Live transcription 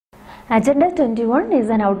Agenda 21 is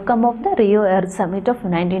an outcome of the Rio Earth Summit of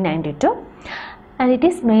 1992, and it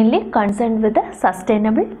is mainly concerned with the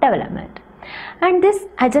sustainable development. And this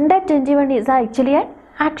Agenda 21 is actually an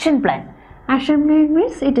action plan. Action plan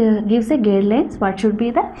means it gives a guidelines what should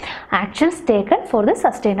be the actions taken for the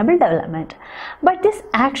sustainable development. But this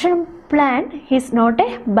action plan is not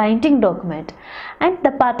a binding document, and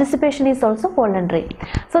the participation is also voluntary.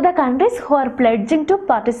 So the countries who are pledging to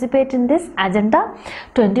participate in this Agenda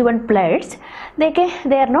 21 pledge, they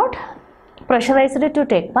are not pressurized to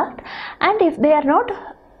take part, and if they are not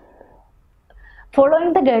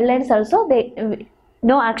following the guidelines also,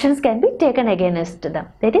 no actions can be taken against them.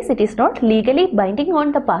 That is, it is not legally binding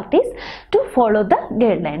on the parties to follow the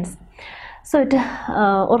guidelines. So it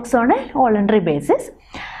works on a voluntary basis.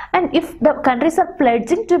 And if the countries are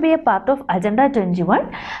pledging to be a part of Agenda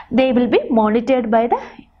 21, they will be monitored by the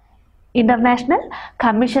International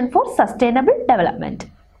Commission for Sustainable Development.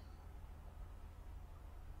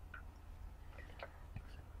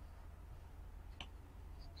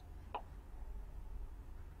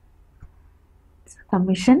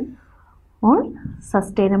 Commission on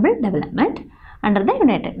Sustainable Development under the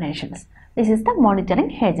United Nations. This is the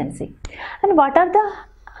monitoring agency. And what are the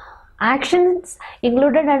actions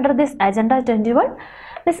included under this Agenda 21?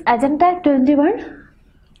 This Agenda 21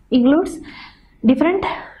 includes different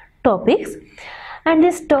topics, and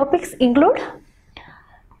these topics include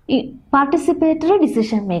participatory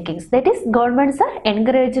decision makings. That is, governments are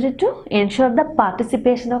encouraged to ensure the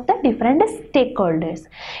participation of the different stakeholders,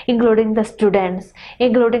 including the students,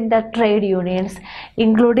 including the trade unions,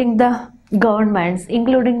 including the governments,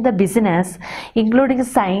 including the business, including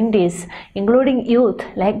scientists, including youth,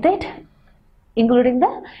 like that, including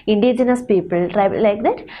the indigenous people, tribe, like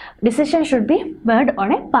that. Decision should be made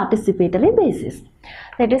on a participatory basis.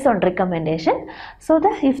 That is on recommendation. So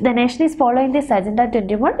if the nation is following this Agenda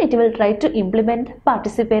 21, it will try to implement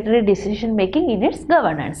participatory decision making in its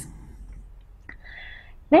governance.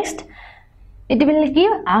 Next, it will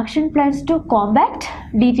give action plans to combat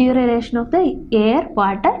deterioration of the air,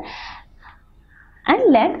 water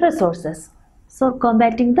and land resources. So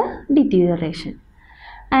combating the deterioration.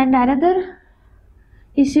 And another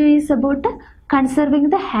issue is about conserving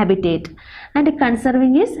the habitat, and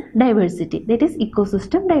conserving is diversity, that is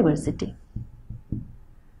ecosystem diversity.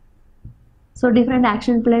 So different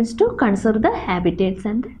action plans to conserve the habitats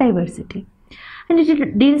and the diversity. And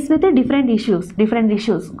it deals with the different issues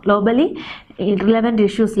globally, relevant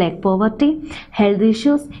issues like poverty, health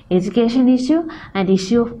issues, education issue and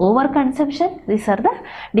issue of overconsumption. These are the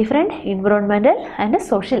different environmental and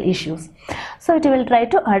social issues. So it will try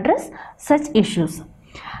to address such issues.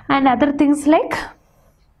 And other things like,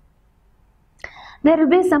 there will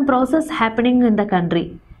be some process happening in the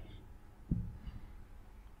country,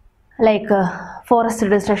 like forest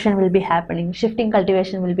destruction will be happening, shifting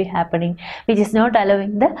cultivation will be happening, which is not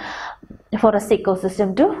allowing the forest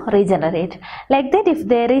ecosystem to regenerate. Like that, if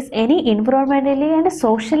there is any environmentally and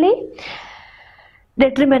socially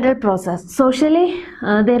detrimental process, socially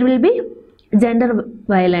there will be gender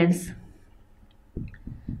violence,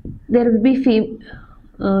 there will be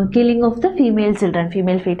killing of the female children,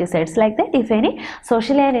 female feticides, like that. If any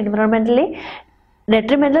socially and environmentally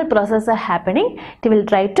detrimental processes are happening, it will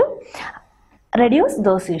try to reduce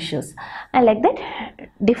those issues. And like that,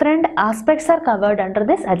 different aspects are covered under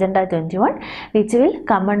this Agenda 21, which will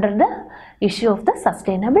come under the issue of the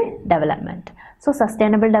sustainable development. So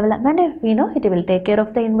sustainable development, we know it will take care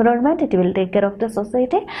of the environment, it will take care of the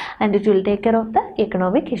society, and it will take care of the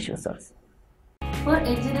economic issues also. For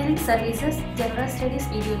engineering services general studies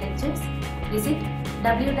video lectures, visit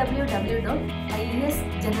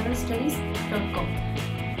www.iesgeneralstudies.com.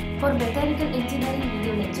 For mechanical engineering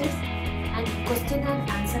video lectures and question and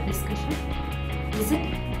answer discussion, visit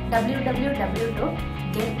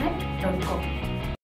www.getnet.com.